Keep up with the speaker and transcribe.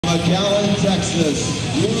McAllen, Texas,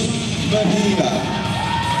 Ruth Mejia.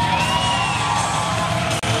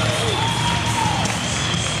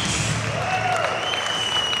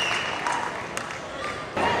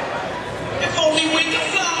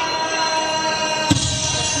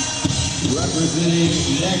 Representing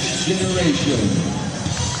Next Generation,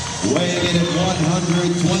 weighing in at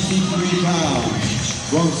 123 pounds,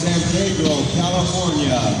 from San Pedro,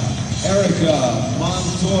 California, Erica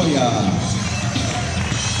Montoya.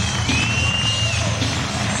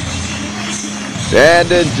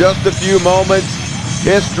 And in just a few moments,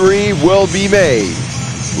 history will be made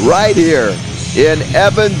right here in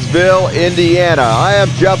Evansville, Indiana. I am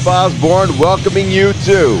Jeff Osborne, welcoming you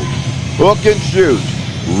to Hook and Shoot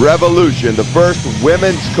Revolution, the first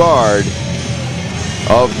women's card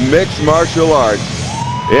of mixed martial arts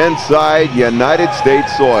inside United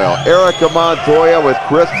States soil. Erica Montoya with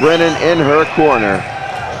Chris Brennan in her corner,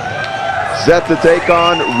 set to take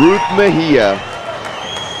on Ruth Mejia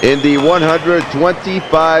in the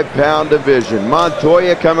 125-pound division.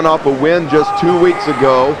 Montoya coming off a win just 2 weeks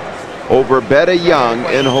ago over Betta Young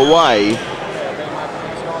in Hawaii.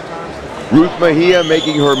 Ruth Mejia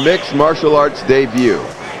making her mixed martial arts debut.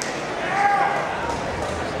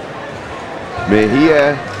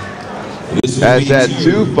 Mejia has had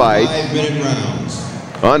 2 fights.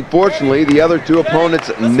 Unfortunately, the other 2 opponents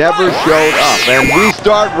never showed up. And we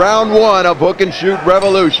start round 1 of Hook and Shoot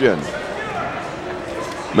Revolution.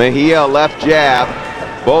 Mejia left jab,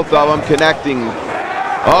 both of them connecting.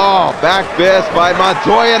 Oh, back fist by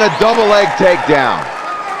Montoya and a double leg takedown.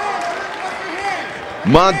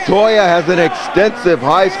 Montoya has an extensive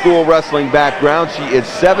high school wrestling background. She is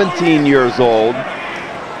 17 years old.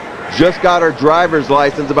 Just got her driver's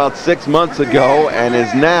license about 6 months ago and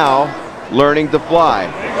is now learning to fly.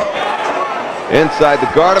 Inside the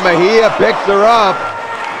guard of Mejia, picks her up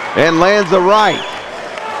and lands a right.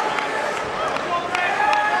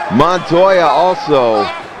 Montoya also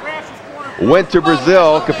went to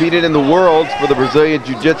Brazil, competed in the Worlds for the Brazilian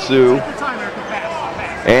Jiu-Jitsu,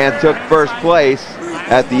 and took first place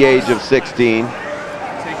at the age of 16.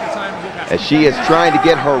 As she is trying to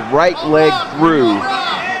get her right leg through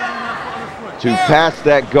to pass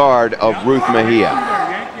that guard of Ruth Mejia.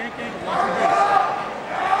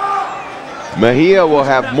 Mejia will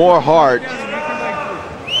have more heart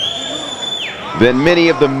than many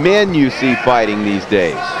of the men you see fighting these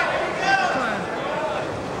days.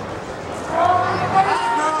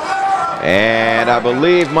 And I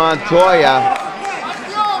believe Montoya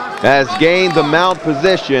has gained the mount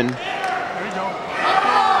position.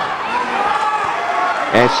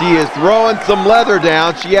 And she is throwing some leather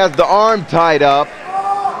down. She has the arm tied up.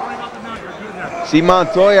 See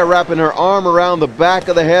Montoya wrapping her arm around the back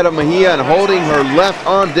of the head of Mejia and holding her left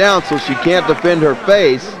arm down so she can't defend her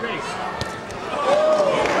face.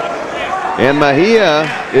 And Mejia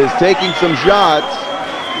is taking some shots.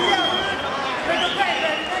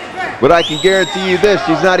 But I can guarantee you this,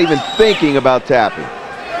 she's not even thinking about tapping.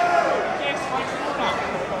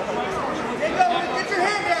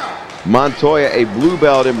 Montoya, a blue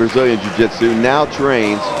belt in Brazilian Jiu-Jitsu, now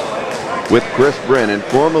trains with Chris Brennan,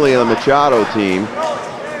 formerly of the Machado team.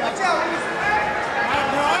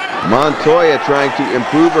 Montoya trying to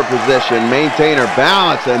improve her position, maintain her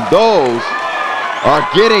balance, and those are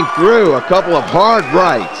getting through. A couple of hard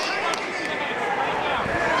rights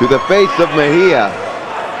to the face of Mejia.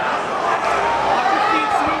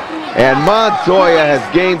 And Montoya has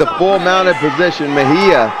gained the full mounted position.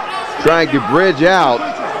 Mejia trying to bridge out.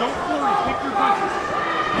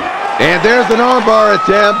 And there's an armbar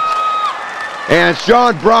attempt. And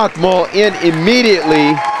Sean Brockmull in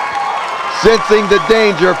immediately, sensing the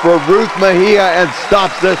danger for Ruth Mejia, and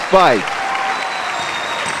stops this fight.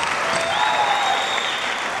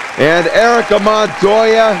 And Erica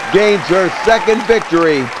Montoya gains her second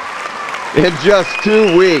victory in just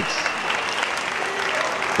 2 weeks.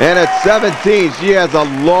 And at 17, she has a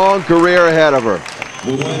long career ahead of her.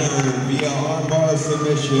 The winner via armbar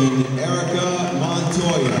submission, Erica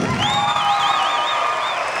Montoya.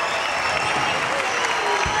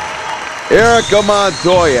 Erica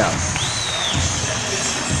Montoya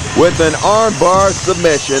with an armbar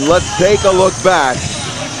submission. Let's take a look back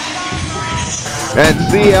and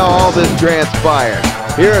see how all this transpired.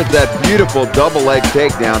 Here is that beautiful double leg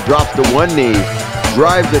takedown. Drops to one knee,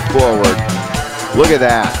 drives it forward. Look at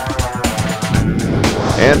that.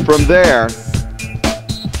 And from there,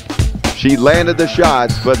 she landed the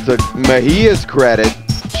shots, but to Mejia's credit,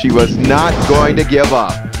 she was not going to give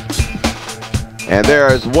up. And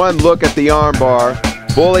there is one look at the armbar,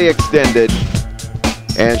 fully extended,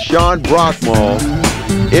 and Sean Brockmull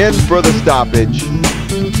in for the stoppage.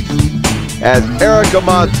 as Erica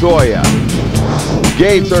Montoya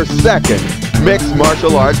gains her second mixed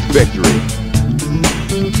martial arts victory.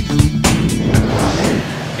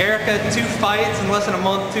 Erica, 2 fights in less than a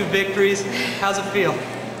month, 2 victories. How's it feel?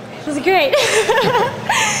 It was great.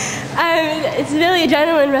 It's really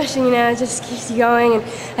adrenaline rushing, you know, it just keeps you going, and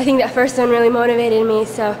I think that first one really motivated me,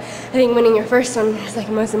 so I think winning your first one is like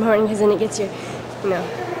most important because then it gets your, you know,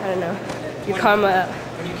 I don't know, your karma up.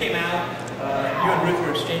 When you came out, you and Ruth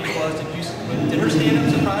were exchanging blows. Did her stand-up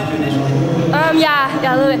surprise you initially?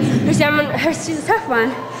 Yeah, a little bit. She's a tough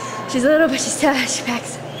one. She's a little, but she's tough, she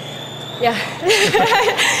packs. Yeah.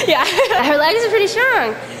 Yeah, her legs are pretty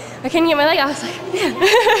strong. I couldn't get my leg, I was like, yeah.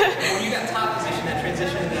 When you got top position, that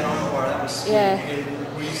transition in that arm bar, that was, yeah.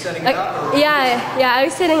 Were you setting it up? Or yeah, I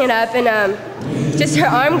was setting it up, and just her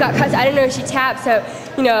arm got cut. So I don't know if she tapped, so,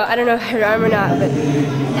 you know, I don't know if her arm or not, but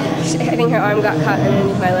I think her arm got caught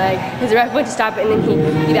underneath my leg. Because the ref went to stop it, and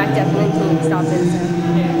then he backed up, and then he stopped it. So.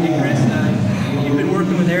 Hey, Chris, you've been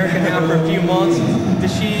working with Erica now for a few months.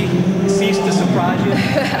 Does she cease to surprise you?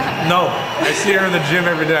 No, I see her in the gym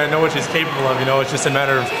every day. I know what she's capable of. You know, it's just a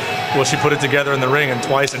matter of, will she put it together in the ring? And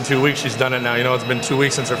twice in 2 weeks she's done it now. You know, it's been 2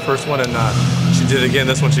 weeks since her first one, and she did it again.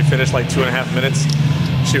 This one she finished like 2.5 minutes.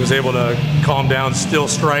 She was able to calm down, still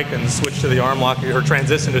strike, and switch to the arm lock. Her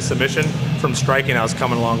transition to submission from striking, I was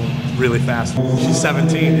coming along really fast. She's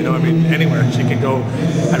 17, you know, I mean, anywhere she can go.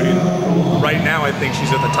 I mean, right now I think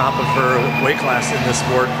she's at the top of her weight class in this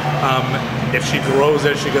sport. If she grows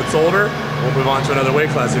as she gets older, we'll move on to another weight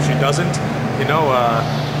class. If she doesn't, you know,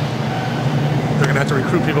 they're gonna have to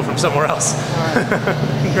recruit people from somewhere else.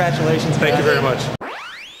 Congratulations. Thank you very much.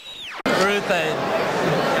 Ruth,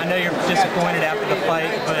 I know you're disappointed after the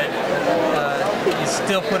fight, but you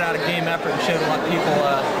still put out a game effort and showed a lot of people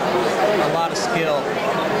a lot of skill.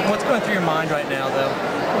 What's going through your mind right now, though?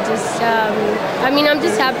 Just, I mean, I'm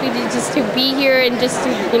just happy to be here and just to,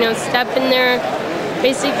 you know, step in there.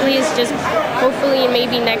 Basically, it's just hopefully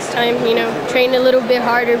maybe next time, you know, train a little bit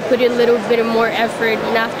harder, put in a little bit of more effort,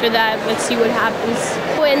 and after that, let's see what happens.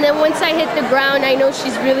 And then once I hit the ground, I know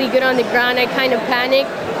she's really good on the ground. I kind of panicked.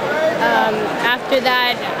 After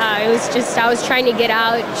that, it was just, I was trying to get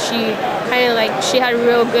out. She kind of like, she had a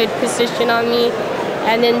real good position on me.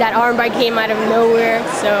 And then that armbar came out of nowhere.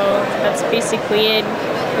 So that's basically it,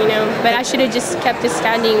 you know. But I should have just kept it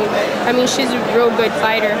standing. I mean, she's a real good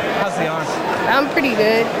fighter. How's the arm? I'm pretty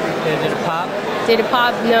good. Did it pop? Did it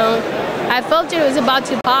pop? No. I felt it was about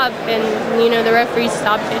to pop, and, you know, the referee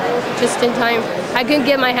stopped it just in time. I couldn't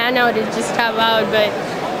get my hand out to just tap out, but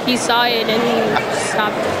he saw it and he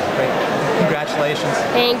stopped it. Great. Congratulations.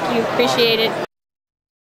 Thank you. Appreciate it.